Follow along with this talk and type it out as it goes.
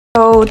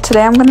So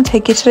today I'm going to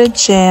take you to the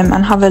gym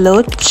and have a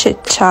little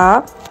chit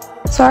chat.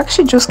 So I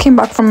actually just came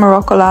back from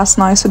Morocco last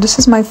night, so this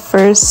is my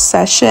first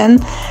session.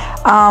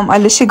 I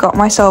literally got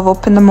myself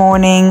up in the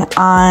morning,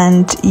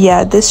 and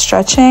yeah, this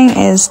stretching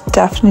is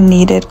definitely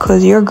needed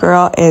because your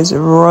girl is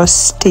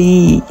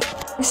rusty.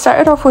 I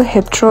started off with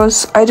hip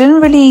thrusts. I didn't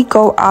really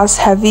go as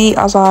heavy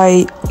as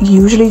I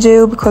usually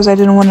do because I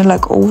didn't want to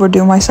like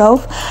overdo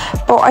myself,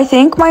 but I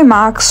think my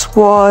max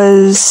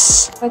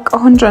was like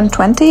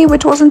 120,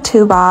 which wasn't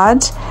too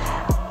bad.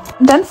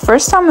 Then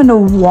first time in a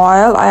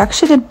while I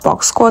actually did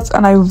box squats,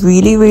 and I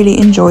really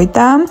enjoyed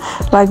them.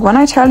 Like when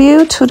I tell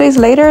you 2 days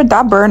later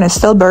that burn is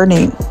still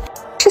burning.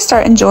 I actually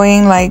start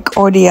enjoying like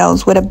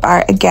RDLs with a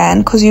bar again,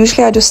 because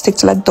usually I just stick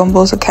to like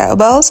dumbbells or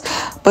kettlebells,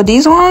 but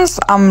these ones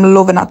I'm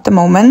loving at the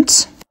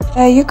moment.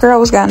 Your girl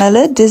was getting a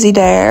little dizzy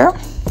there.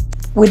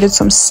 We did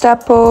some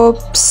step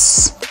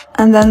ups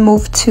and then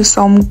moved to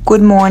some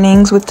good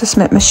mornings with the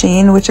Smith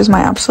machine, which is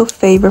my absolute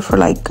favorite for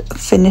like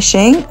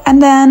finishing,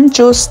 and then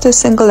just the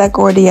single leg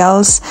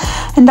RDLs,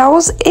 and that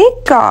was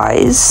it,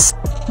 guys.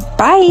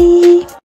 Bye.